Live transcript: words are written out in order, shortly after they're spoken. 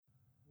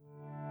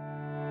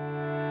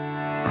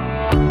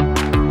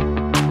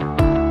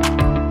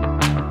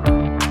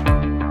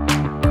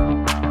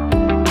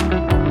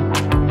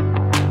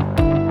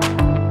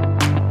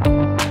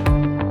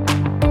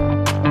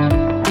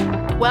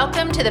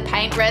to the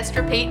Paint, Rest,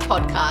 Repeat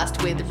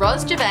podcast with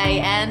Ros Gervais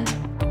and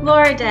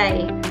Laura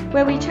Day,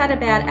 where we chat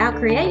about our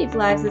creative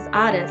lives as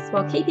artists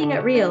while keeping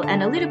it real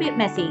and a little bit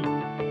messy.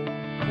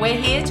 We're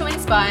here to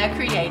inspire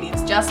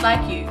creatives just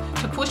like you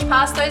to push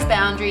past those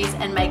boundaries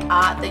and make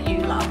art that you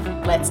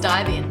love. Let's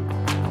dive in.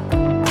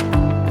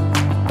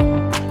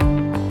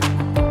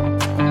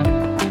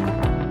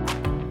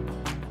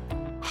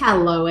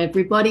 Hello,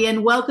 everybody,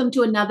 and welcome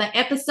to another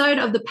episode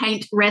of the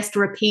Paint, Rest,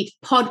 Repeat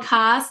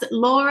podcast.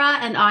 Laura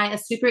and I are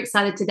super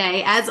excited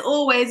today, as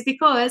always,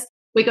 because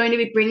we're going to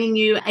be bringing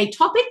you a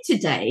topic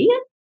today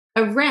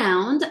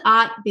around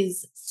art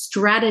biz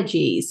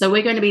strategy. So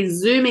we're going to be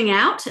zooming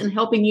out and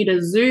helping you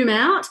to zoom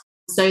out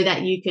so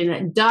that you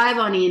can dive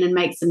on in and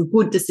make some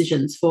good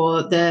decisions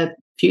for the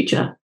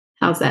future.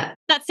 How's that?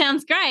 That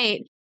sounds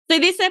great. So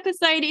this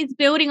episode is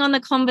building on the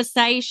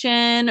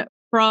conversation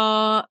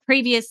from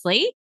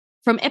previously,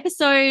 from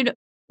episode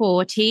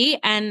 40,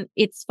 and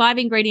it's 5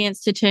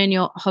 ingredients to turn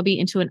your hobby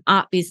into an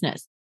art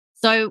business.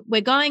 So we're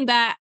going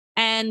back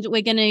and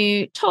we're going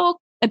to talk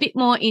a bit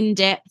more in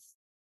depth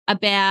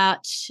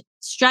about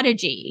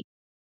strategy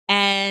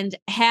and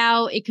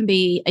how it can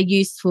be a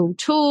useful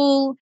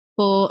tool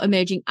for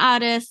emerging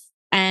artists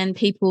and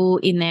people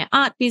in their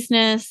art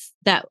business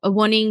that are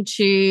wanting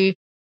to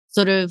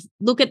sort of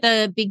look at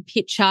the big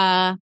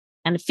picture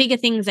and figure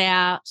things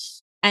out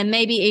and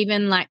maybe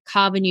even like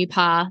carve a new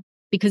path,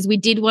 because we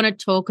did want to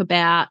talk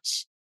about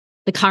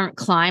the current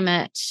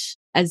climate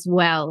as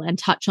well and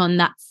touch on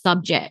that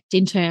subject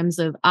in terms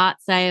of art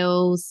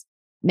sales.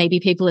 Maybe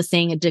people are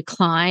seeing a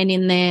decline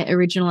in their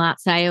original art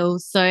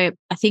sales. So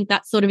I think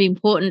that's sort of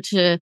important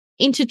to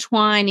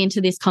intertwine into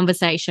this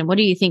conversation. What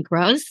do you think,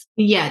 Ros?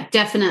 Yeah,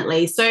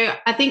 definitely. So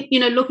I think,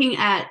 looking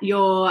at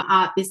your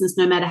art business,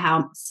 no matter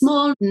how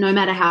small, no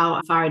matter how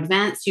far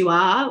advanced you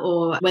are,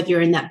 or whether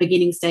you're in that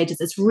beginning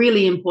stages, it's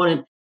really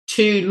important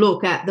to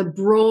look at the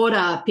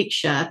broader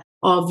picture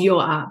of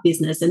your art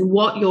business and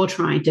what you're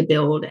trying to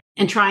build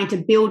and trying to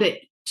build it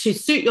to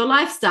suit your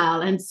lifestyle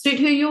and suit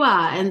who you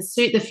are and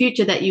suit the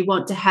future that you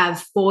want to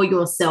have for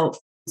yourself.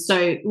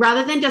 So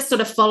rather than just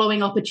sort of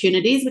following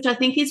opportunities, which I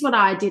think is what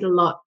I did a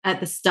lot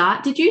at the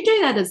start. Did you do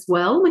that as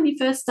well when you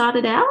first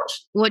started out?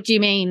 What do you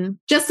mean?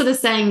 Just sort of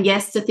saying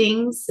yes to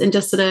things and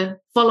just sort of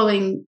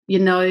following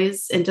your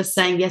nose and just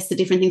saying yes to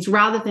different things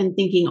rather than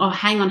thinking, oh,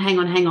 hang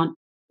on.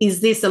 Is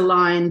this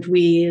aligned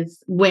with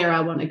where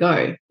I want to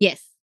go?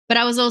 Yes. But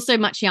I was also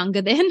much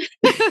younger then.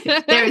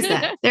 There is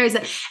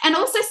that. And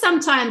also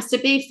sometimes, to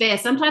be fair,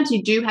 sometimes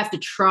you do have to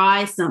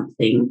try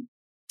something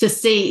to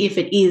see if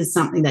it is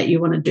something that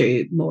you want to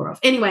do more of.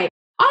 Anyway,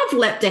 I've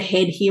leapt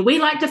ahead here. We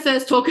like to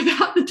first talk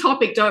about the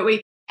topic, don't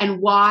we? And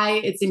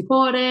why it's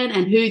important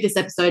and who this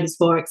episode is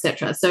for,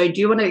 etc. So do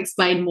you want to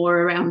explain more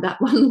around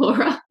that one,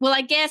 Laura? Well,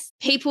 I guess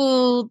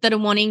people that are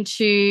wanting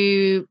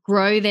to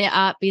grow their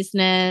art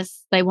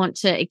business, they want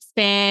to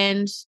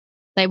expand,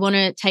 they want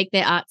to take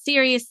their art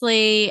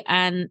seriously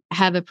and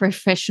have a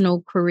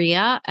professional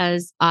career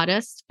as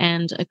artist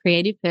and a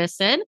creative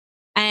person.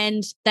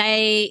 And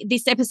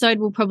this episode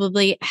will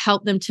probably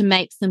help them to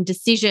make some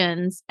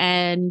decisions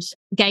and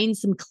gain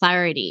some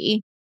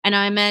clarity. And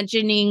I'm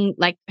imagining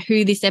like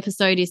who this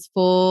episode is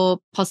for,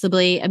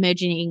 possibly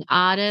emerging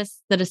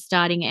artists that are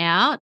starting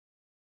out,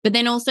 but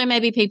then also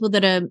maybe people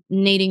that are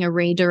needing a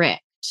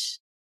redirect.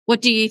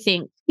 What do you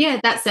think? Yeah,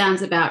 that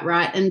sounds about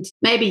right. And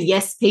maybe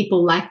yes,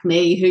 people like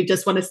me who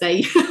just want to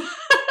say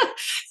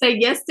say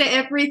yes to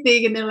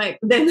everything, and they're like,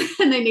 then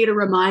they need a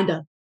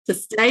reminder to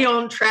stay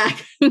on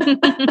track.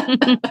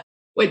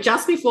 Well,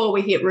 just before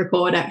we hit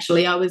record,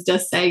 actually, I was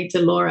just saying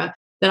to Laura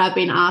that I've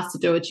been asked to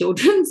do a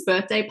children's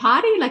birthday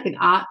party, like an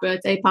art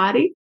birthday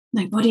party.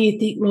 Like, what do you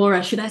think,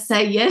 Laura? Should I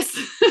say yes?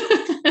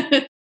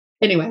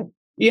 Anyway,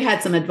 you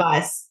had some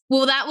advice.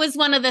 Well, that was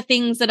one of the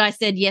things that I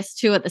said yes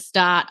to at the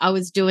start. I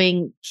was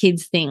doing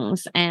kids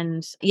things.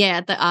 And yeah,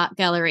 at the art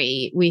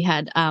gallery, we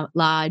had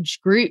large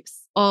groups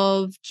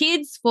of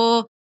kids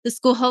for the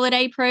school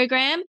holiday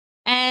program.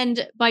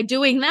 And by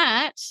doing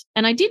that,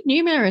 and I did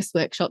numerous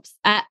workshops,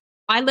 I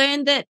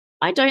learned that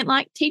I don't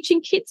like teaching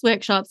kids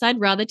workshops. I'd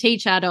rather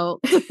teach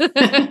adults.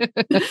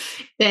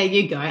 There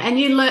you go. And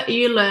you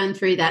learn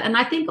through that. And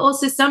I think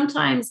also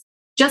sometimes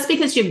just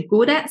because you're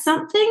good at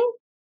something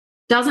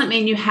doesn't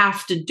mean you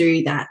have to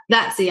do that.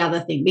 That's the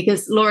other thing,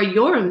 because Laura,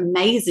 you're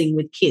amazing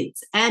with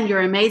kids and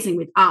you're amazing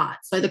with art.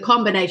 So the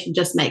combination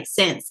just makes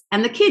sense.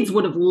 And the kids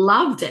would have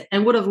loved it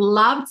and would have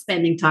loved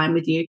spending time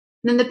with you.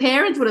 And then the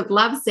parents would have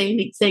loved seeing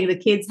the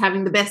kids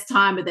having the best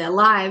time of their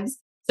lives.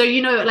 So,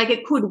 like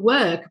it could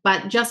work,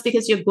 but just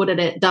because you're good at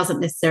it doesn't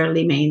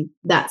necessarily mean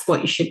that's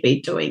what you should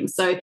be doing.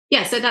 So,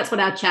 yeah, so that's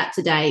what our chat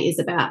today is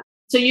about.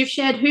 So you've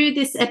shared who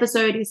this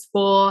episode is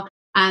for.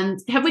 And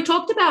have we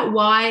talked about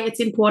why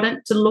it's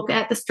important to look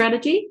at the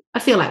strategy? I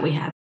feel like we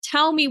have.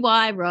 Tell me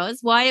why, Ros.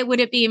 Why would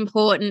it be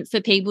important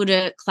for people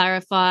to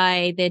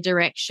clarify their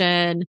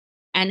direction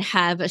and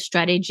have a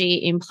strategy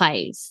in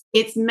place?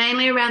 It's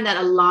mainly around that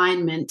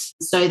alignment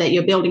so that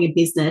you're building a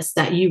business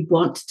that you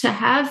want to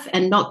have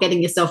and not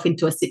getting yourself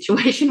into a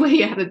situation where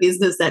you have a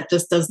business that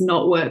just does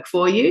not work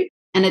for you.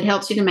 And it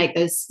helps you to make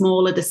those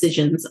smaller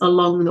decisions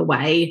along the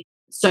way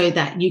so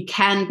that you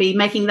can be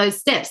making those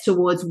steps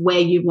towards where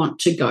you want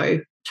to go.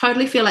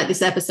 Totally feel like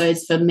this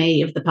episode's for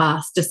me of the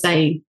past, just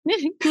saying.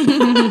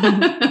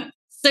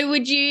 So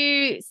would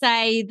you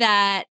say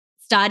that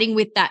starting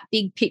with that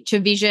big picture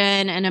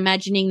vision and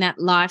imagining that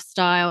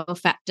lifestyle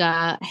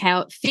factor,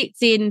 how it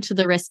fits into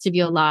the rest of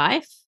your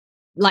life,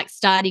 like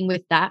starting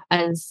with that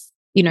as,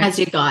 as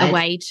your guide, a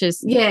way to...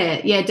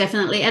 Yeah,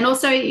 definitely. And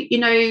also,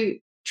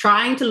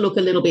 trying to look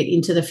a little bit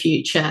into the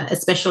future,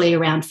 especially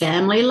around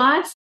family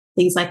life,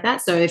 things like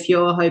that. So if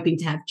you're hoping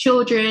to have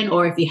children,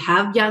 or if you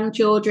have young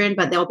children,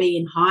 but they'll be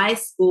in high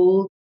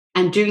school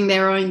and doing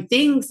their own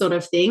thing sort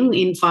of thing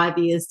in 5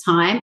 years'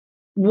 time,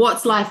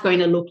 what's life going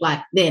to look like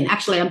then?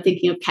 Actually, I'm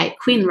thinking of Kate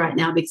Quinn right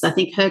now because I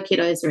think her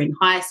kiddos are in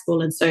high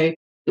school. And so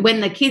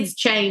when the kids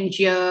change,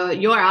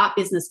 your art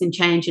business can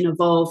change and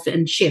evolve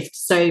and shift.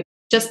 So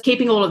just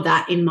keeping all of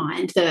that in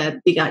mind,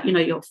 the bigger,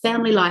 your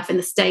family life and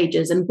the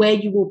stages and where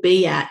you will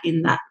be at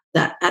in that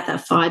at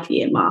that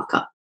 5-year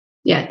marker.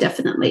 Yeah,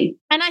 definitely.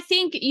 And I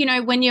think,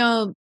 when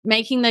you're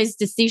making those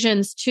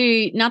decisions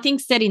too,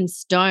 nothing's set in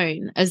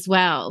stone as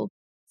well.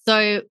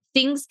 So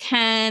things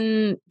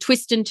can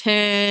twist and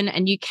turn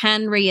and you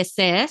can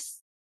reassess,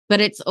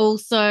 but it's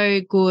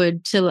also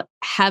good to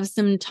have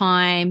some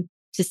time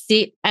to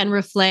sit and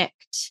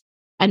reflect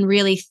and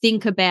really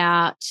think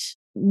about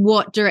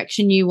what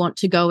direction you want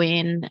to go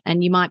in.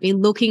 And you might be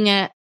looking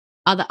at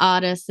other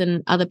artists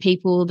and other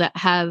people that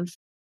have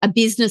a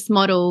business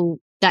model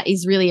that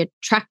is really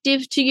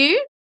attractive to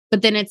you.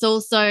 But then it's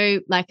also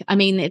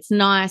it's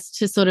nice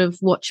to sort of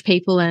watch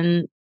people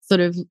and sort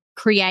of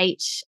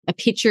create a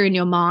picture in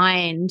your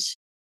mind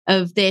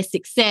of their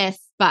success,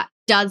 but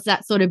does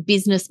that sort of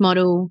business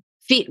model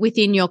fit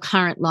within your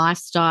current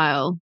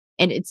lifestyle?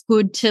 And it's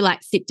good to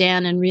sit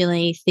down and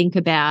really think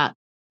about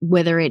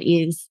whether it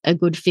is a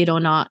good fit or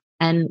not,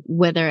 and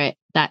whether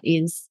that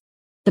is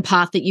the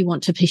path that you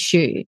want to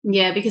pursue.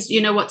 Yeah, because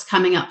what's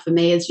coming up for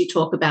me as you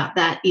talk about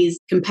that is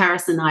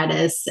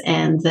comparisonitis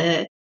and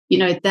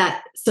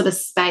that sort of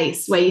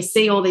space where you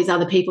see all these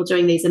other people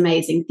doing these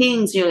amazing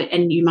things,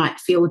 and you might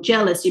feel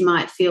jealous, you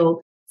might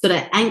feel sort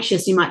of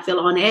anxious, you might feel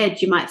on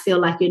edge, you might feel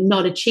like you're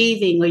not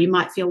achieving, or you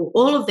might feel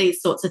all of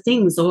these sorts of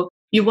things, or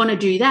you want to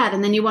do that,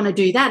 and then you want to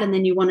do that, and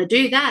then you want to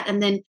do that.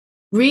 And then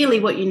really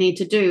what you need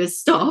to do is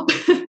stop,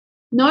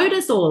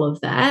 notice all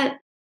of that,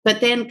 but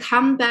then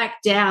come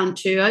back down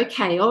to,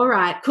 okay, all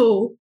right,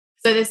 cool.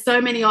 So there's so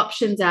many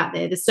options out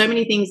there. There's so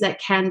many things that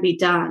can be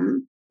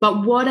done.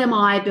 But what am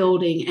I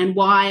building and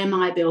why am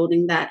I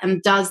building that?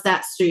 And does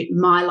that suit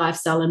my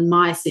lifestyle and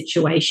my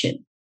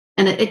situation?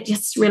 And it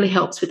just really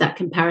helps with that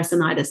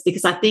comparisonitis,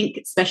 because I think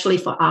especially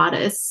for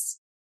artists,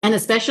 and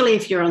especially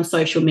if you're on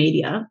social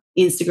media,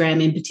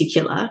 Instagram in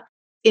particular,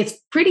 it's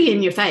pretty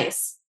in your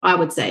face, I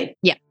would say.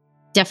 Yeah,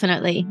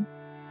 definitely.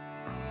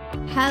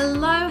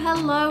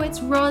 Hello,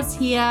 it's Roz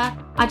here.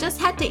 I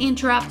just had to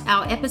interrupt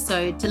our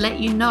episode to let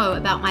you know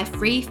about my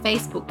free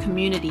Facebook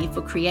community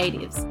for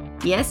creatives.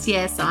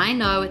 Yes, I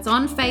know it's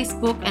on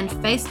Facebook, and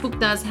Facebook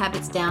does have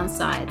its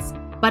downsides,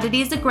 but it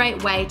is a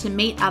great way to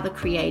meet other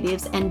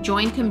creatives and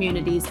join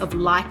communities of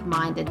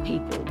like-minded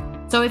people.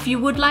 So if you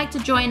would like to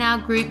join our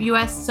group, you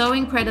are so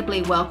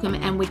incredibly welcome,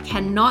 and we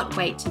cannot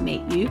wait to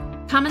meet you.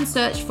 Come and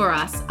search for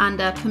us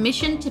under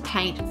Permission to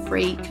Paint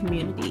Free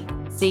Community.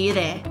 See you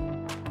there.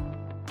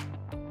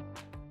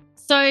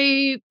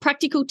 So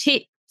practical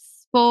tips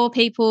for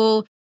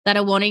people that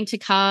are wanting to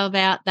carve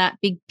out that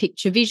big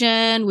picture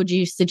vision. Would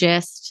you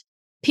suggest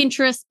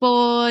Pinterest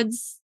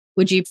boards?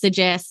 Would you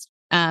suggest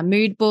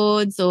mood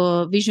boards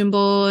or vision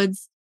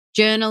boards,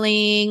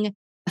 journaling,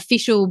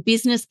 official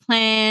business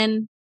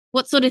plan?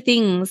 What sort of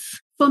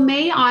things? For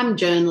me, I'm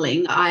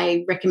journaling.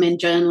 I recommend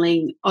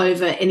journaling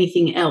over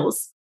anything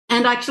else.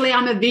 And actually,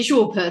 I'm a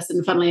visual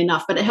person, funnily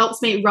enough, but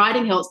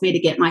writing helps me to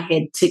get my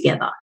head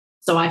together.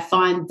 So I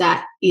find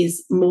that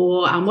is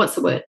more,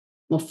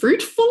 more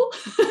fruitful,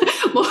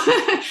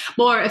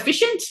 more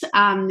efficient.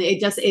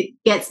 It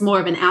gets more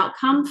of an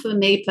outcome for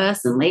me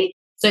personally.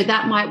 So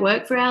that might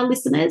work for our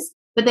listeners.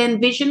 But then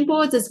vision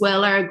boards as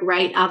well are a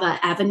great other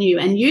avenue.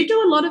 And you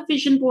do a lot of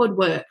vision board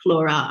work,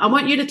 Laura. I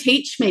want you to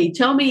teach me.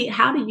 Tell me,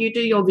 how do you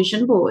do your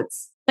vision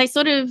boards? They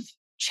sort of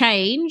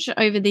change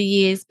over the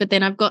years, but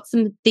then I've got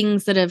some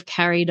things that have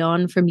carried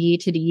on from year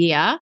to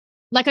year.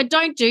 Like, I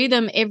don't do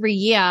them every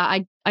year.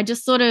 I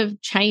just sort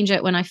of change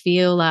it when I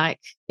feel like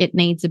it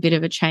needs a bit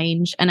of a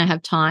change and I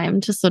have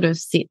time to sort of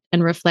sit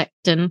and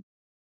reflect and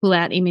pull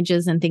out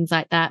images and things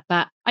like that.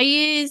 But I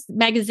use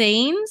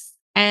magazines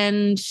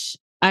and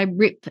I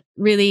rip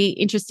really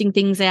interesting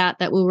things out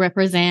that will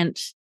represent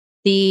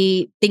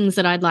the things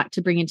that I'd like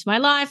to bring into my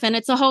life. And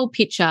it's a whole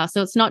picture.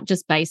 So it's not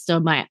just based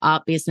on my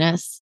art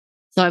business.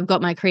 So I've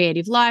got my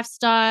creative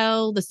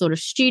lifestyle, the sort of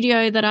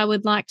studio that I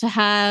would like to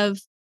have,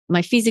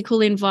 my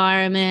physical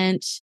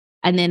environment,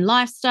 and then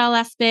lifestyle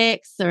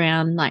aspects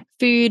around like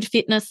food,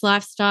 fitness,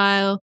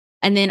 lifestyle,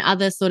 and then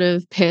other sort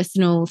of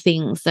personal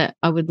things that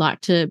I would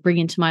like to bring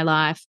into my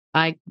life.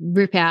 I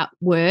rip out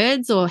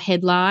words or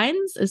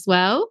headlines as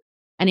well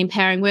an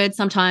empowering word.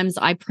 Sometimes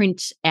I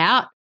print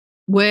out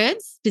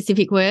words,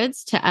 specific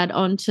words to add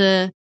on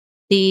to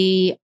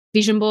the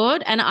vision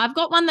board. And I've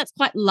got one that's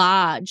quite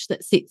large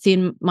that sits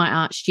in my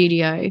art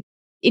studio.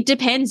 It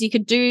depends. You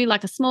could do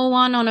like a small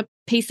one on a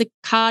piece of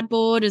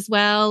cardboard as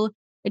well.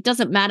 It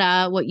doesn't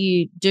matter what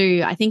you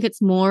do. I think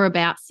it's more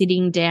about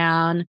sitting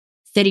down,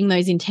 setting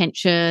those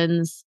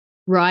intentions,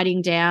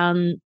 writing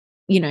down,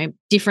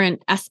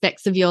 different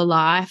aspects of your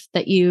life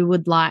that you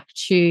would like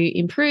to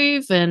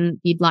improve and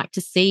you'd like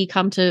to see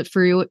come to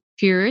fruition.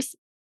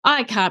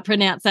 I can't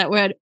pronounce that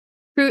word.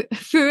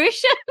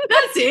 Fruition?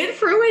 That's it,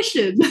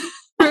 fruition.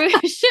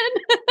 Fruition.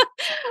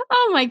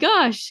 Oh my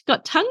gosh,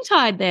 got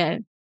tongue-tied there.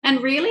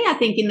 And really, I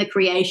think in the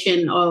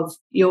creation of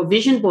your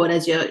vision board,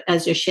 as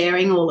you're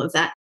sharing all of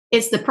that,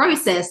 it's the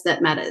process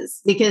that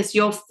matters, because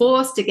you're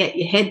forced to get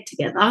your head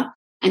together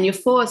and you're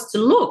forced to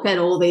look at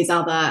all these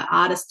other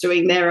artists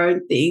doing their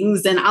own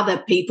things and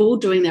other people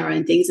doing their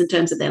own things in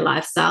terms of their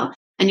lifestyle.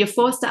 And you're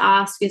forced to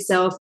ask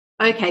yourself,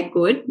 okay,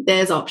 good,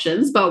 there's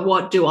options, but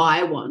what do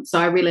I want? So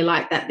I really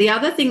like that. The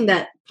other thing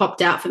that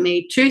popped out for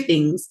me, two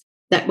things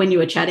that when you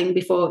were chatting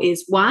before,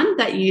 is one,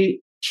 that you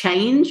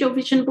change your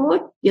vision board,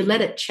 you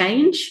let it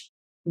change.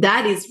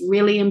 That is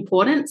really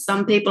important.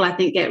 Some people, I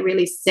think, get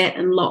really set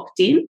and locked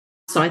in.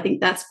 So I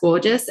think that's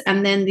gorgeous.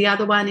 And then the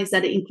other one is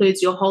that it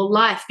includes your whole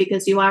life,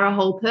 because you are a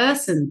whole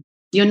person.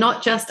 You're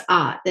not just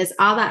art. There's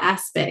other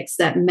aspects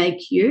that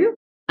make you.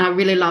 I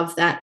really love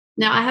that.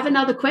 Now, I have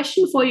another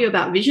question for you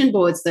about vision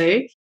boards, though.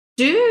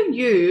 Do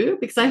you,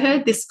 because I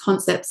heard this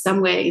concept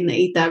somewhere in the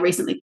ether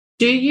recently,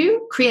 do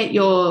you create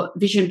your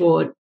vision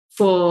board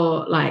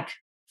for like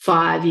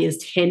 5 years,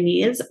 10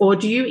 years, or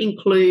do you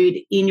include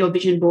in your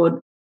vision board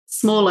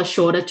smaller,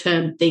 shorter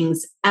term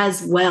things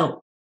as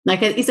well?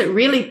 Like, is it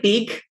really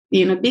big,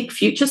 big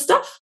future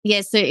stuff?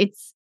 Yeah, so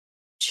it's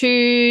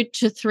 2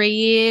 to 3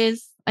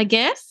 years, I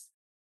guess,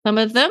 some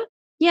of them.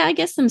 Yeah, I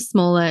guess some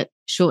smaller,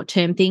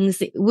 short-term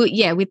things.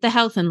 Yeah, with the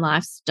health and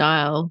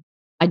lifestyle,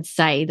 I'd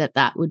say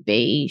that would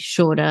be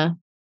shorter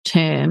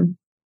term.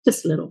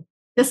 Just a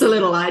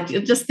little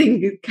idea, just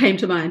thing that came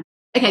to mind.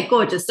 Okay,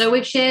 gorgeous. So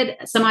we've shared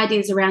some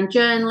ideas around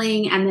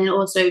journaling and then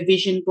also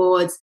vision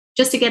boards,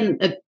 just to get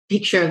a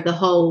picture of the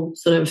whole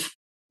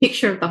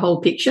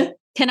picture.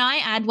 Can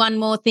I add one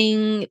more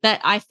thing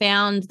that I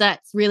found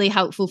that's really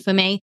helpful for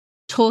me?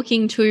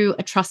 Talking to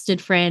a trusted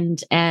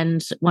friend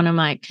and one of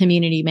my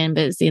community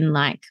members in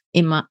my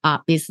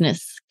art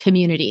business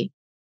community.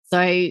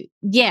 So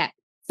yeah,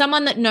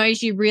 someone that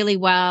knows you really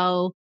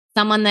well,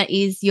 someone that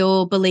is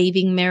your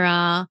believing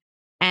mirror,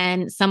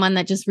 and someone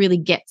that just really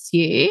gets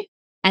you,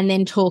 and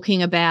then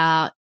talking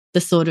about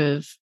the sort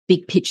of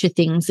big picture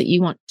things that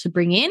you want to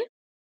bring in.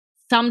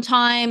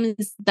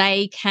 Sometimes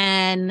they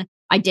can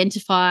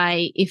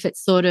identify if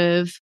it's sort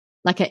of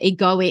like an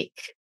egoic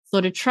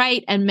sort of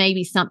trait and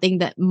maybe something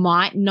that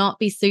might not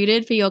be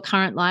suited for your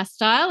current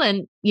lifestyle.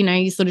 And,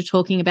 you're sort of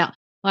talking about,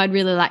 I'd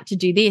really like to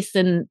do this.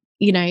 And,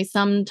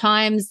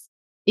 sometimes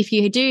if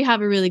you do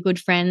have a really good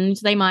friend,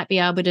 they might be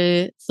able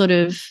to sort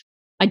of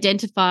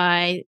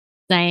identify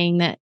saying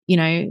that,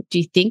 do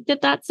you think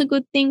that that's a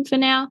good thing for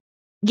now?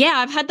 Yeah,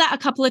 I've had that a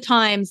couple of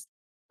times.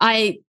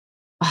 I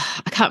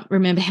can't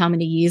remember how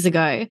many years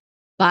ago,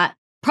 but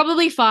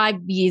probably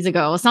 5 years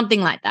ago or something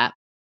like that.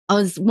 I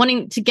was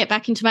wanting to get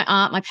back into my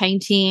art, my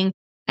painting,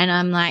 and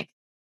I'm like,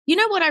 you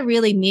know what I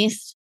really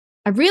missed?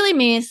 I really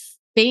miss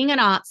being at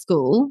art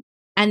school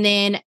and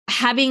then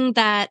having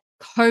that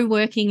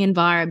co-working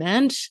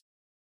environment.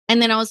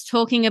 And then I was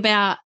talking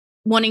about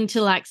wanting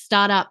to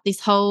start up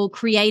this whole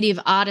creative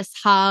artist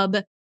hub,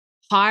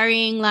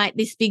 hiring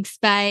this big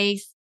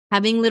space,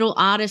 having little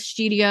artist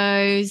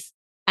studios.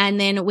 And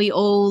then we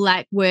all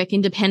work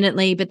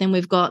independently, but then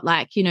we've got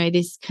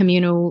this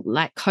communal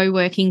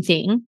co-working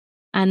thing.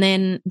 And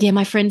then, yeah,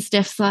 my friend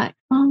Steph's like,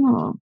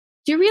 oh,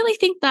 do you really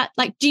think that,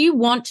 do you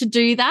want to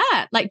do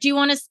that? Do you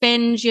want to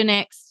spend your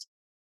next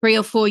 3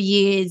 or 4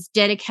 years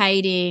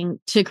dedicating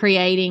to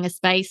creating a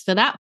space for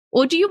that?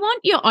 Or do you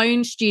want your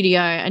own studio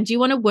and do you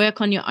want to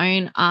work on your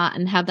own art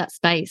and have that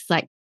space?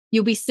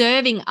 You'll be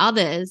serving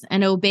others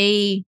and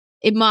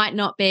it might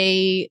not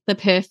be the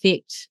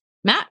perfect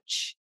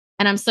match.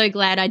 And I'm so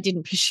glad I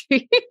didn't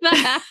pursue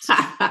that.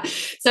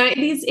 So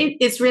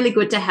it's really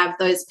good to have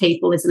those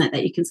people, isn't it,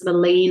 that you can sort of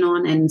lean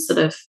on and sort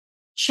of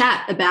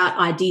chat about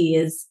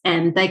ideas,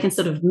 and they can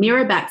sort of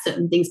mirror back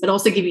certain things, but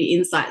also give you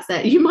insights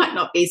that you might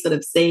not be sort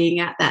of seeing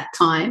at that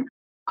time.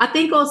 I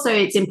think also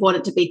it's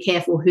important to be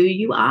careful who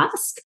you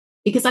ask,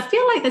 because I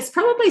feel like there's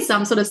probably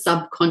some sort of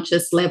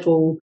subconscious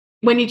level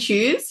when you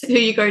choose who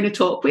you're going to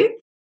talk with.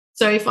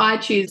 So if I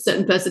choose a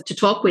certain person to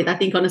talk with, I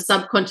think on a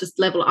subconscious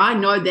level, I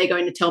know they're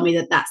going to tell me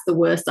that that's the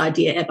worst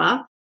idea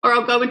ever. Or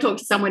I'll go and talk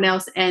to someone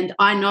else and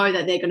I know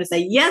that they're going to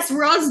say, yes,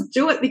 Roz,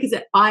 do it, because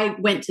I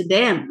went to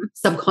them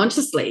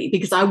subconsciously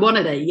because I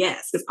wanted a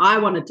yes, because I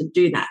wanted to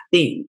do that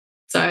thing.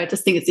 So I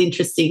just think it's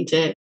interesting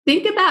to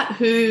think about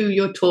who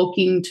you're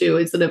talking to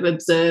and sort of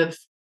observe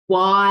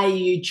why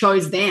you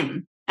chose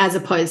them as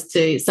opposed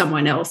to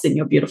someone else in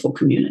your beautiful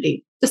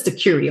community. Just a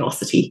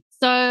curiosity.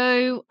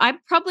 So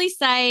I'd probably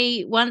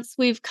say once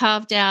we've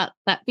carved out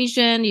that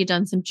vision, you've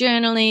done some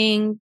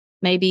journaling,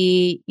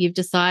 maybe you've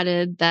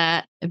decided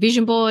that a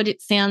vision board,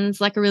 it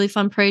sounds like a really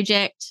fun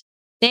project.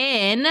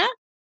 Then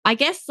I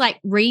guess like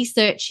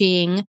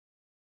researching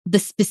the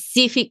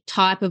specific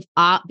type of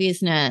art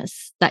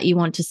business that you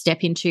want to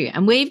step into.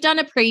 And we've done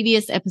a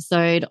previous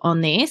episode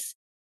on this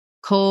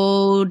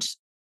called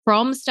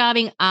From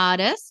Starving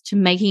Artist to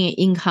Making an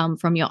Income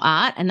from Your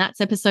Art. And that's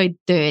episode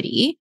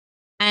 30.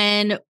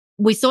 And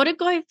we sort of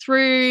go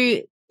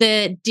through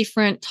the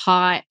different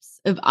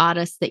types of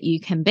artists that you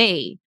can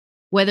be,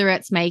 whether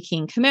it's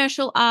making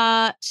commercial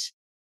art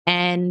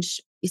and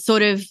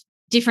sort of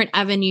different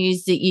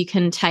avenues that you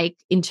can take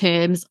in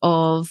terms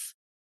of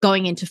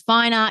going into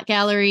fine art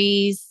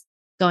galleries,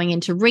 going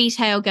into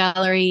retail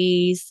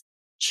galleries,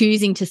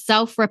 choosing to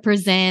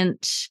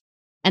self-represent.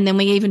 And then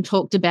we even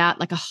talked about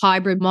like a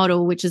hybrid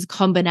model, which is a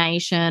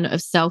combination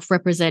of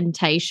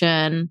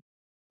self-representation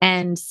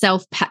and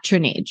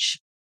self-patronage.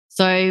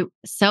 So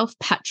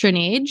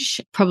self-patronage,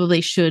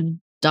 probably should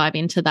dive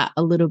into that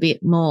a little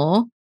bit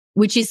more,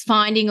 which is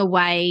finding a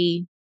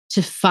way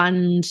to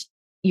fund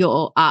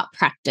your art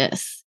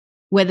practice,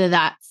 whether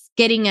that's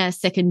getting a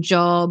second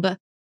job,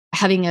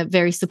 having a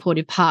very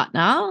supportive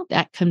partner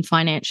that can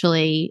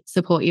financially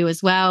support you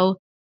as well.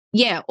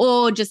 Yeah,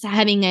 or just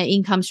having an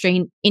income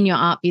stream in your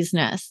art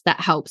business that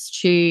helps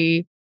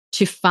to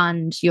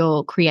fund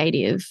your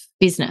creative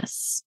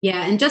business.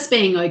 Yeah, and just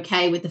being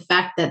okay with the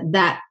fact that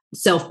that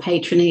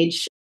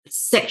self-patronage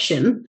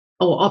section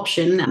or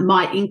option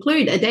might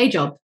include a day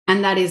job,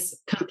 and that is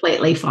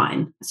completely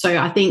fine. So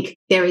I think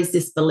there is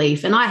this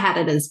belief, and I had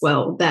it as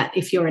well, that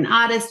if you're an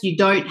artist, you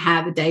don't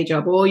have a day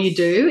job. All you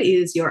do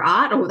is your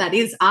art, or that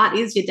is art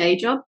is your day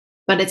job.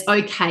 But it's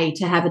okay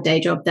to have a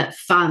day job that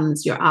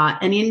funds your art.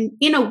 And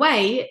in a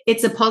way,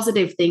 it's a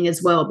positive thing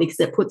as well, because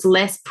it puts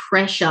less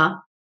pressure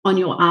on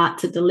your art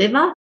to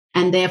deliver.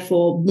 And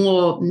therefore,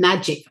 more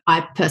magic,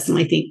 I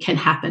personally think, can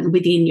happen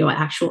within your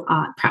actual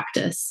art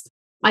practice.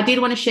 I did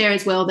want to share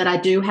as well that I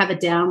do have a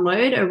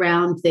download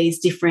around these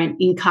different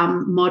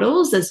income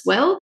models as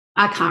well.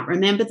 I can't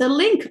remember the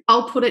link.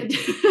 I'll put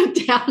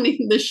it down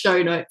in the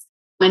show notes.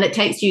 And it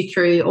takes you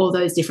through all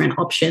those different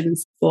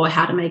options for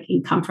how to make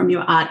income from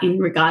your art in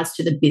regards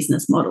to the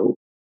business model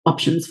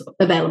options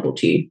available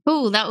to you.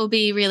 Oh, that will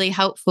be really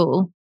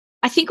helpful.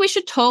 I think we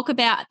should talk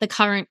about the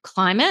current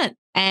climate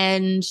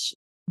and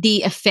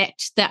the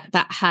effect that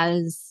that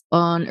has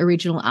on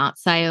original art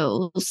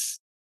sales.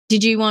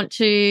 Did you want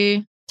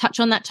to touch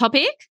on that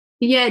topic?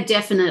 Yeah,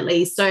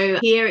 definitely. So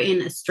here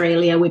in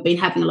Australia, we've been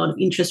having a lot of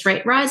interest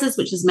rate rises,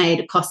 which has made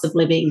a cost of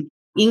living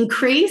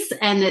increase.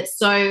 And it's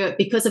so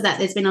because of that,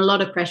 there's been a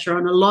lot of pressure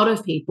on a lot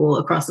of people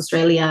across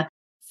Australia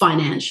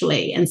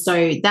financially. And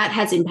so that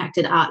has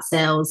impacted art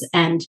sales,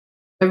 and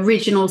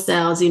original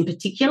sales in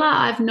particular,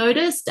 I've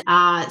noticed,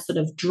 are sort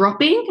of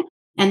dropping.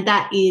 And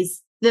that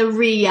is the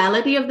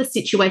reality of the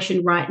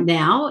situation right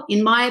now,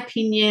 in my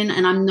opinion.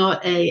 And I'm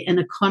not an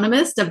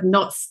economist, I've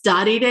not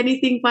studied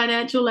anything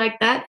financial like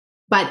that,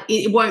 but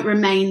it won't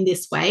remain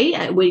this way.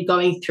 We're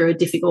going through a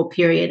difficult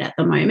period at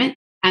the moment.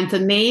 And for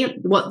me,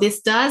 what this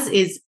does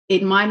is,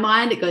 in my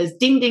mind, it goes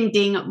ding, ding,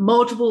 ding,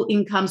 multiple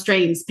income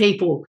streams.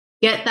 People,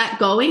 get that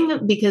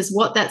going, because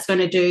what that's going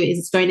to do is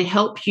it's going to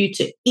help you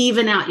to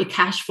even out your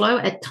cash flow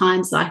at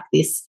times like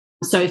this.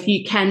 So if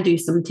you can do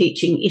some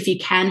teaching, if you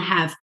can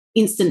have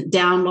instant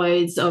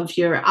downloads of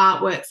your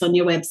artworks on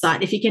your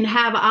website, if you can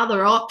have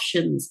other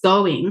options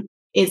going,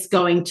 it's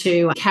going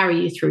to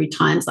carry you through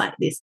times like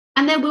this.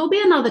 And there will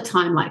be another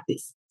time like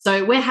this.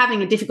 So we're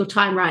having a difficult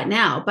time right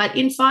now, but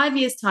in 5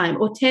 years'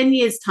 time or 10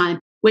 years' time,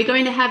 we're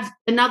going to have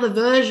another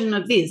version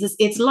of this.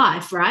 It's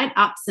life, right?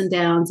 Ups and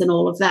downs and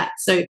all of that.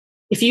 So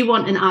if you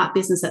want an art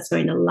business that's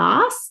going to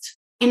last,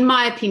 in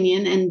my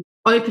opinion, and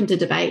open to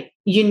debate,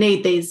 you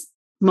need these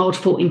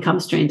multiple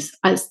income streams.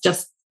 I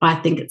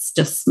think it's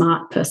just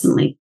smart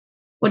personally.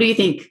 What do you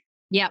think?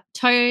 Yep,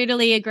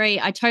 totally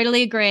agree. I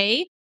totally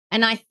agree.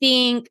 And I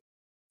think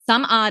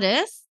some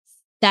artists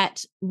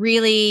that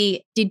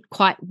really did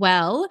quite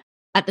well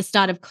at the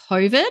start of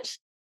COVID,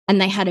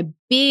 and they had a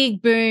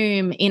big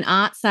boom in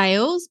art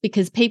sales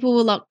because people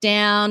were locked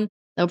down.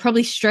 They were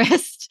probably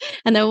stressed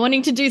and they were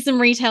wanting to do some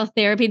retail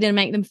therapy to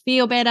make them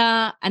feel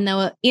better. And they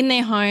were in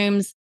their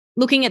homes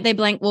looking at their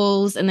blank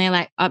walls, and they're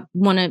like, I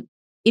want to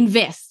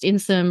invest in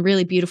some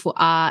really beautiful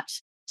art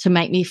to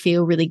make me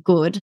feel really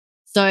good.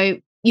 So,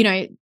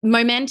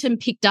 momentum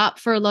picked up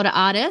for a lot of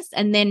artists.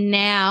 And then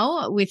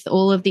now with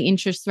all of the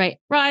interest rate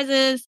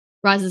rises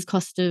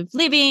cost of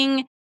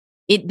living,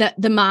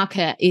 the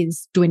market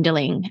is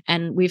dwindling,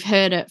 and we've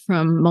heard it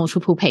from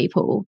multiple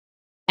people.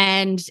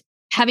 And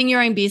having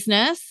your own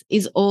business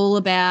is all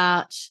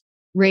about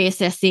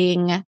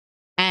reassessing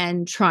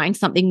and trying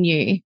something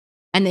new.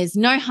 And there's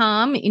no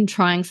harm in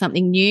trying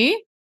something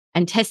new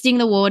and testing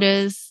the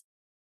waters,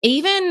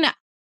 even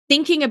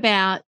thinking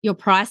about your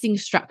pricing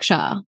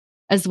structure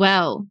as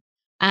well,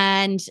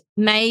 and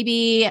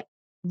maybe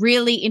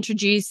really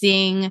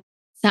introducing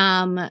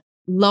some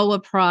lower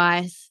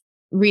price,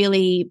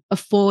 really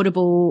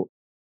affordable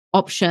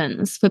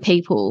options for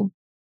people.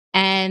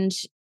 And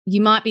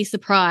you might be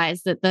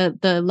surprised that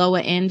the lower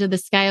end of the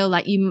scale,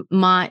 like you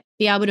might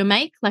be able to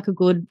make like a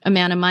good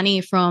amount of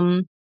money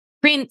from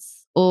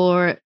prints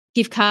or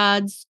gift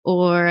cards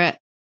or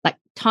like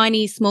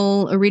tiny,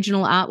 small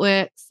original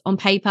artworks on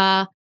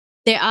paper.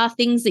 There are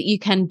things that you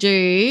can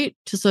do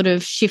to sort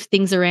of shift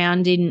things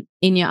around in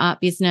your art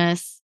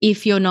business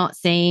if you're not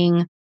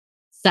seeing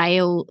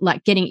sale,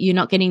 like you're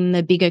not getting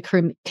the bigger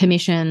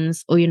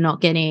commissions, or you're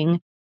not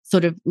getting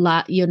sort of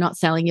you're not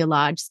selling your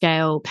large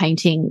scale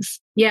paintings.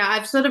 Yeah,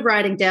 I've sort of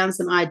writing down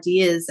some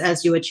ideas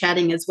as you were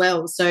chatting as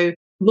well. So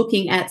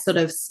looking at sort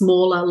of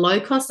smaller,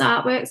 low-cost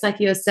artworks, like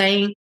you were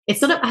saying, it's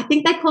sort of, I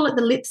think they call it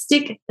the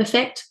lipstick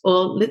effect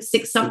or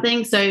lipstick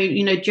something. So,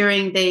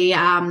 during the,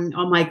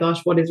 oh my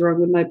gosh, what is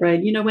wrong with my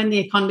brain? When the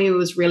economy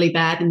was really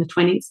bad in the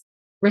 20s,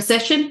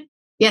 recession?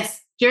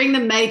 Yes, during the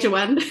major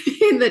one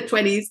in the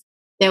 20s,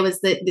 there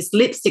was this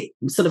lipstick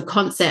sort of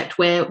concept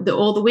where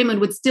all the women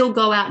would still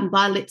go out and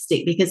buy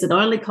lipstick because it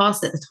only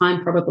cost at the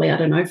time probably, I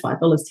don't know, $5,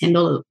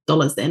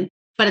 $10 then.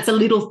 But it's a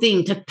little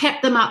thing to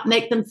pep them up,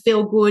 make them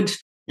feel good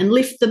and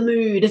lift the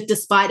mood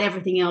despite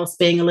everything else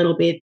being a little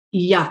bit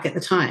yuck at the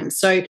time.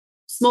 So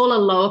smaller,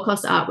 lower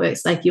cost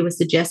artworks like you were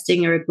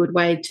suggesting are a good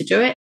way to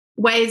do it.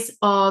 Ways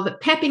of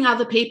pepping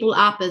other people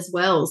up as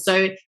well.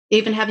 So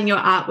even having your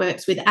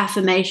artworks with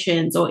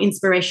affirmations or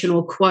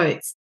inspirational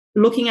quotes,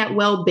 looking at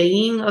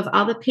well-being of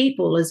other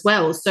people as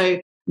well. So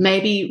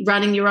maybe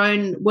running your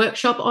own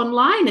workshop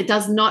online. It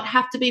does not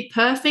have to be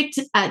perfect.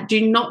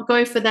 Do not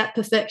go for that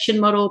perfection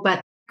model,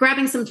 but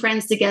grabbing some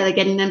friends together,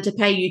 getting them to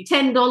pay you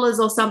 $10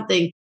 or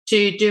something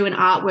to do an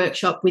art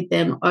workshop with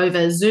them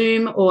over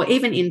Zoom or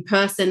even in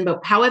person, but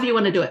however you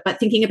want to do it. But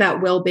thinking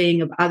about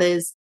well-being of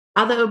others.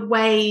 Other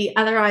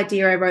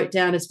idea I wrote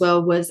down as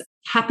well was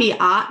happy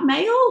art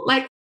mail.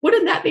 Like,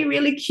 wouldn't that be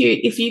really cute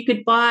if you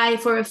could buy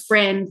for a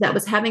friend that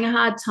was having a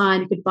hard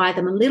time, you could buy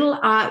them a little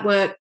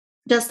artwork,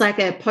 just like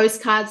a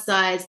postcard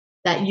size,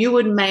 that you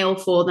would mail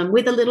for them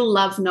with a little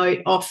love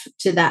note off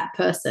to that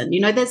person.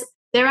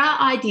 There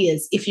are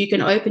ideas if you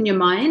can open your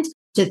mind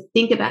to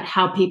think about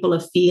how people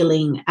are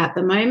feeling at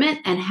the moment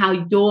and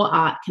how your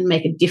art can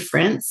make a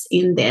difference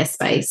in their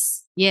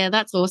space. Yeah,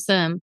 that's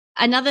awesome.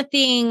 Another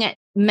thing,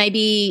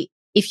 maybe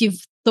if you've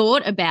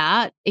thought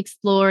about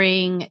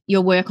exploring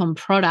your work on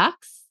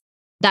products,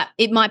 that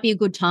it might be a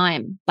good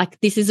time. Like,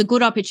 this is a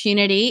good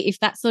opportunity. If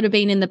that's sort of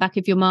been in the back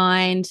of your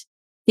mind,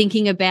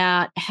 thinking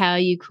about how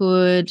you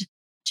could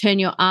turn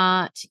your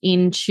art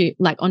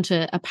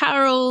onto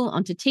apparel,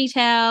 onto tea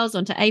towels,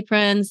 onto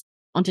aprons,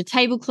 onto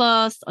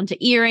tablecloths, onto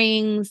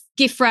earrings,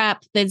 gift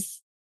wrap.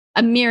 There's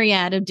a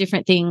myriad of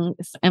different things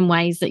and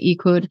ways that you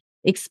could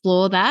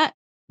explore that.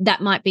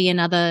 That might be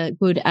another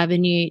good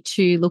avenue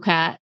to look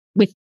at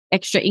with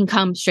extra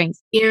income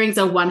streams. Earrings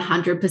are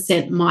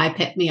 100% my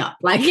pet me up.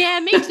 Like, yeah,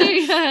 me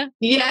too.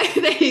 Yeah,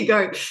 there you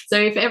go. So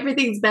if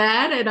everything's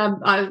bad, and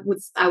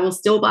I will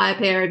still buy a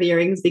pair of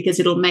earrings because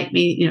it'll make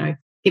me,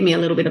 give me a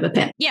little bit of a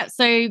pet. Yeah.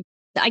 So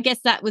I guess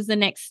that was the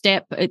next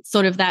step. It's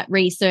sort of that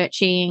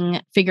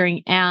researching,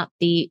 figuring out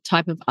the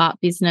type of art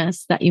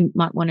business that you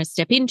might want to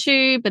step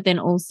into, but then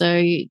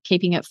also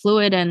keeping it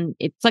fluid and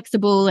it's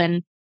flexible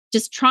and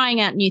just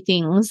trying out new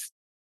things.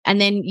 And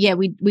then, yeah,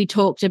 we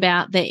talked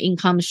about the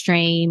income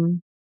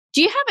stream.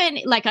 Do you have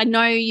any, like, I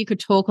know you could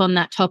talk on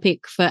that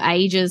topic for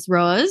ages,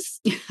 Roz.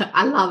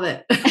 I love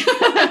it.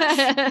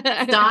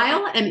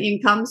 Style and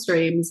income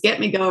streams. Get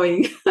me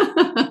going.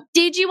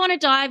 Did you want to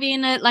dive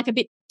in a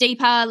bit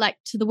deeper, like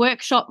to the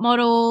workshop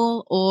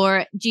model,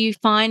 or do you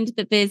find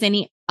that there's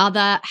any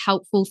other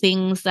helpful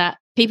things that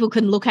people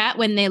can look at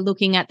when they're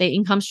looking at their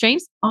income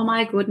streams? Oh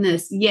my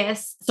goodness,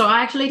 yes. So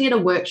I actually did a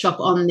workshop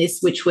on this,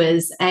 which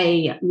was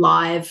a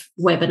live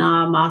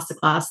webinar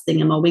masterclass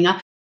thingamawinger,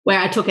 where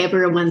I took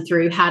everyone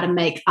through how to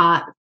make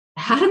art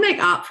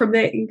from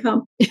their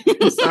income.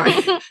 I'm sorry.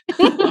 How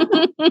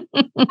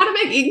to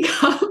make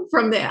income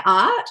from their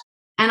art.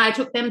 And I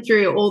took them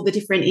through all the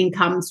different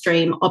income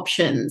stream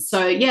options.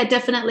 So yeah,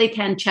 definitely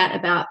can chat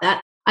about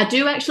that. I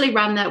do actually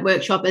run that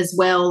workshop as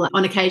well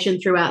on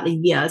occasion throughout the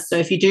year. So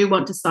if you do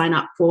want to sign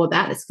up for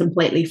that, it's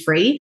completely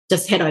free.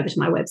 Just head over to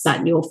my website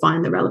and you'll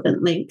find the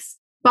relevant links.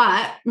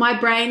 But my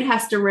brain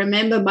has to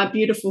remember my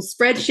beautiful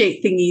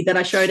spreadsheet thingy that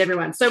I showed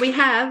everyone. So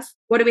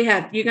what do we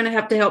have? You're going to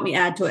have to help me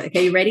add to it.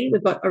 Okay, you ready?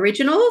 We've got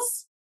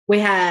originals. We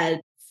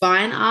had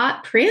fine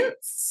art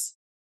prints.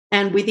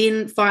 And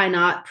within fine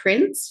art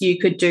prints, you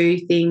could do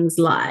things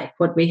like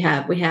what we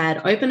have. We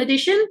had open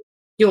edition.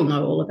 You'll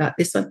know all about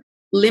this one.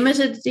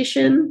 Limited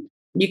edition.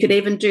 You could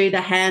even do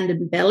the hand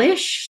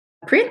embellish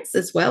prints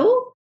as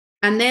well.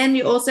 And then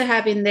you also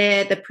have in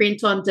there the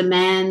print on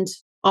demand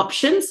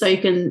option. So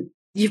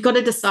you've got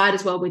to decide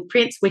as well with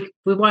prints. We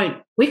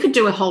could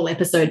do a whole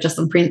episode just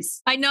on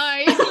prints. I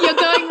know. You're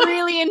going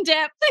really in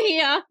depth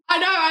here.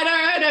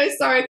 I know.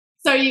 Sorry.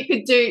 So you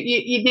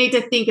need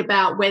to think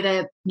about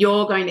whether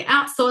you're going to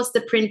outsource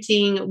the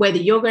printing, whether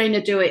you're going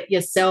to do it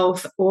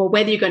yourself, or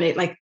whether you're going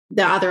to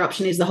The other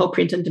option is the whole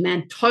print on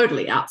demand,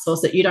 totally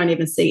outsource it. You don't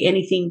even see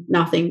anything,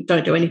 nothing,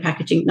 don't do any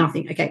packaging,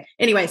 nothing. Okay.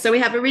 Anyway, so we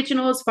have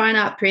originals, fine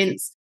art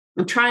prints.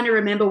 I'm trying to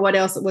remember what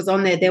else was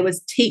on there. There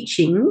was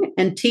teaching,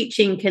 and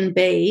teaching can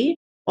be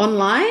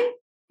online,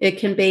 it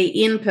can be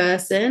in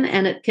person,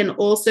 and it can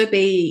also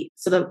be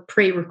sort of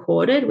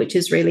pre-recorded, which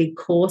is really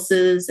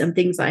courses and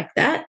things like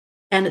that.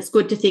 And it's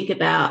good to think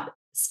about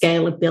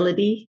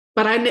scalability,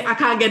 but I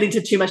can't get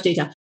into too much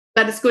detail.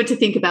 But it's good to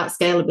think about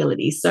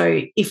scalability.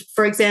 So if,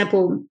 for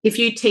example, if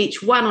you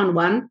teach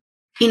one-on-one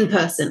in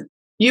person,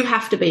 you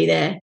have to be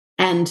there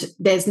and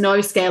there's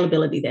no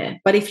scalability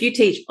there. But if you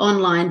teach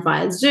online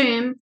via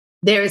Zoom,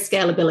 there is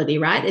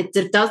scalability, right?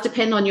 It does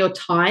depend on your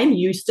time.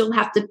 You still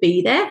have to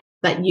be there,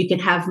 but you can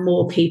have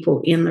more people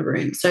in the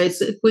room. So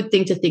it's a good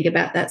thing to think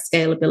about that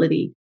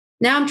scalability.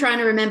 Now I'm trying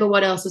to remember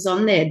what else was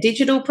on there.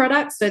 Digital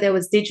products. So there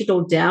was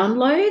digital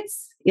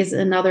downloads is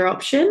another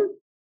option.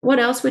 What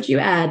else would you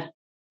add?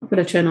 I've got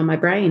to turn on my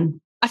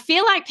brain. I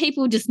feel like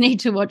people just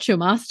need to watch your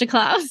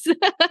masterclass.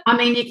 I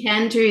mean, you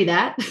can do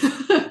that.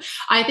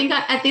 I think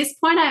at this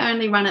point, I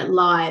only run it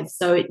live.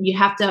 So you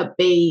have to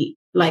be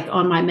like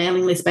on my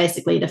mailing list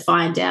basically to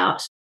find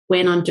out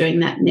when I'm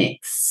doing that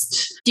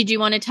next. Did you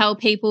want to tell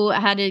people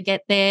how to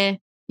get there,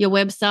 your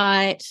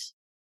website,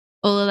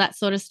 all of that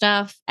sort of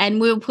stuff?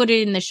 And we'll put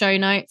it in the show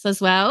notes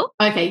as well.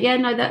 Okay. Yeah,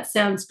 no, that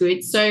sounds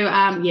good. So,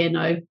 yeah,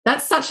 no,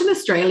 that's such an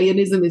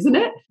Australianism, isn't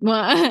it?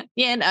 Well,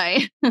 yeah, no.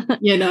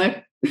 You know.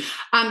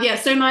 Yeah,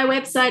 so my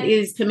website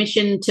is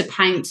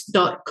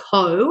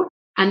permissiontopaint.co.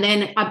 And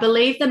then I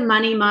believe the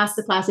Money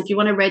Masterclass, if you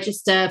want to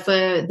register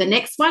for the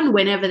next one,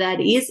 whenever that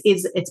is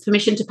it's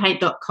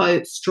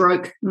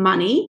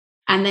permissiontopaint.co/money.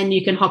 And then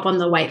you can hop on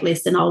the wait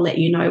list and I'll let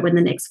you know when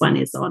the next one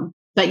is on.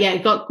 But yeah,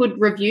 it got good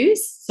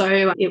reviews,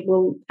 so it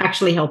will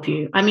actually help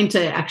you. I'm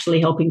into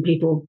actually helping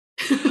people,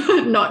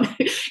 not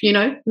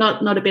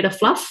a bit of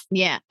fluff.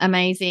 Yeah,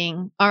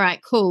 amazing. All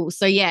right, cool.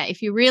 So yeah,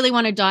 if you really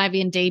want to dive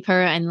in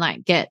deeper and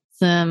like get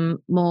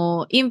some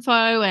more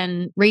info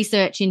and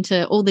research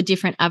into all the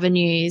different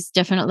avenues,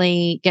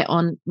 definitely get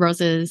on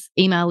Roz's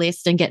email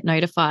list and get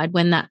notified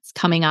when that's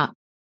coming up.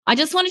 I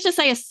just wanted to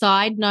say a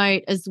side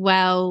note as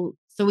well.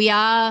 So we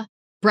are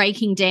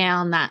breaking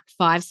down that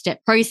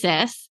 5-step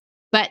process.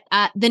 But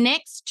the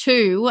next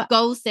two,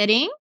 goal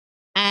setting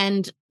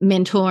and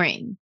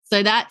mentoring.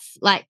 So that's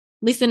like,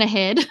 listen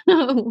ahead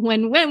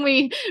when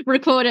we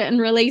record it and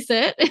release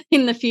it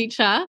in the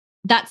future.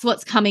 That's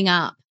what's coming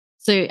up.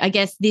 So I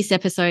guess this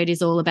episode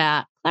is all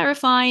about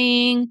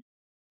clarifying,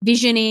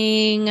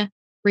 visioning,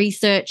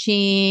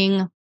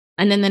 researching,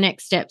 and then the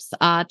next steps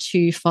are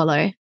to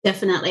follow.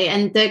 Definitely.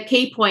 And the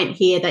key point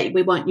here that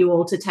we want you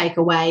all to take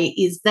away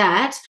is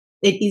that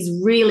it is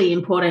really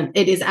important.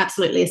 It is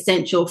absolutely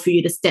essential for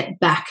you to step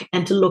back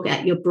and to look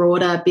at your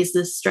broader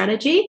business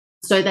strategy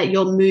so that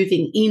you're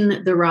moving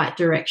in the right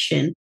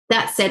direction.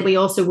 That said, we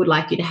also would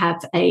like you to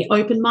have an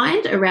open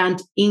mind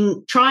around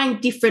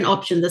trying different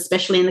options,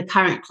 especially in the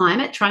current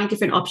climate, trying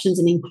different options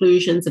and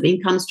inclusions of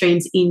income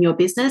streams in your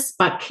business,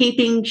 but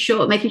making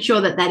sure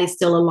that that is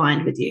still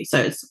aligned with you. So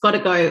it's got to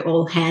go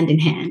all hand in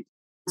hand.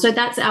 So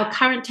that's our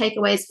current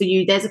takeaways for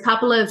you. There's a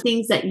couple of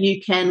things that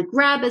you can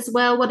grab as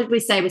well. What did we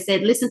say? We said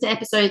listen to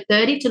episode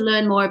 30 to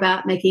learn more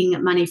about making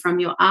money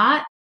from your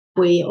art.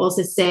 We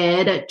also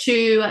said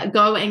to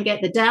go and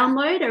get the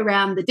download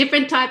around the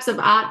different types of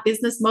art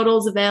business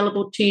models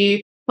available to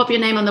you. Pop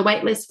your name on the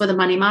waitlist for the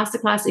Money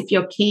Masterclass if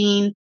you're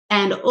keen.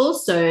 And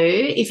also,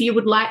 if you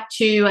would like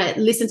to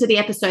listen to the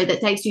episode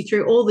that takes you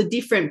through all the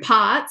different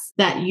parts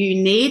that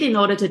you need in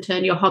order to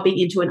turn your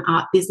hobby into an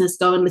art business,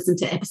 go and listen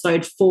to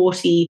episode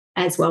 40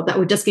 as well. That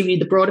would just give you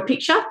the broader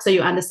picture so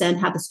you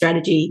understand how the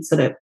strategy sort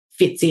of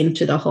fits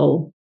into the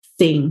whole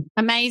thing.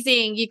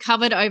 Amazing. You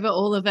covered over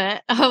all of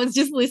it. I was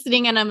just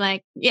listening and I'm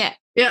like, yeah.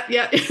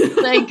 Yeah.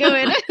 So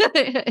good.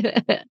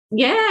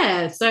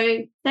 Yeah.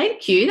 So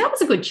thank you. That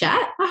was a good chat.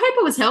 I hope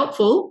it was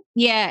helpful.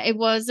 Yeah, it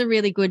was a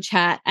really good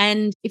chat.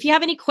 And if you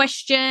have any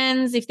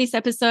questions, if this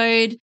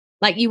episode,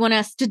 like you want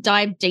us to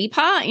dive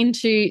deeper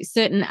into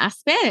certain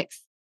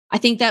aspects, I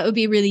think that would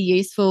be really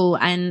useful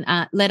and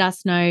let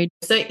us know.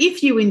 So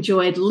if you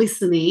enjoyed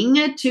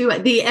listening to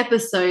the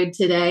episode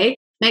today,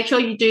 make sure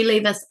you do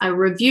leave us a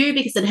review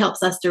because it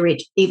helps us to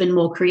reach even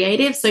more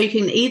creative. So you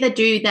can either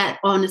do that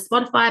on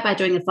Spotify by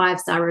doing a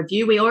 5-star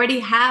review. We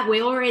already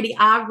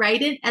are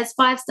rated as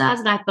 5 stars,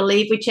 and I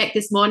believe we checked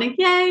this morning.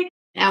 Yay.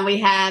 And we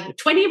have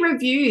 20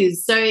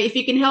 reviews. So if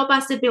you can help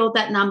us to build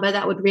that number,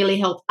 that would really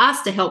help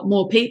us to help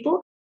more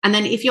people. And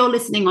then if you're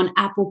listening on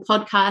Apple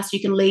Podcasts,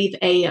 you can leave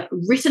a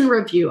written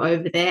review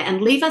over there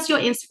and leave us your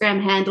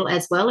Instagram handle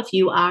as well if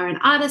you are an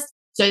artist,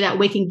 so that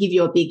we can give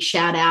you a big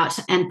shout out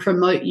and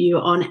promote you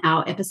on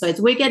our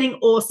episodes. We're getting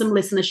awesome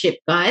listenership,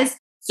 guys.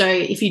 So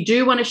if you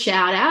do want to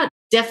shout out,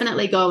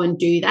 definitely go and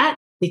do that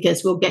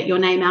because we'll get your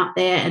name out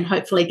there and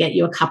hopefully get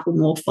you a couple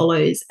more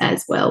follows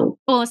as well.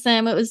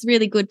 Awesome. It was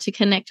really good to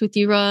connect with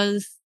you,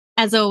 Roz,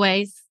 as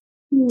always.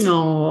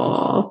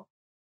 Oh,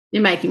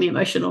 you're making me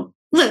emotional.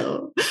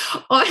 All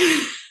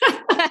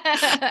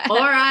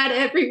right,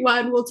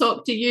 everyone. We'll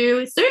talk to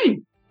you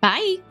soon.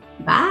 Bye.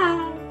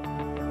 Bye.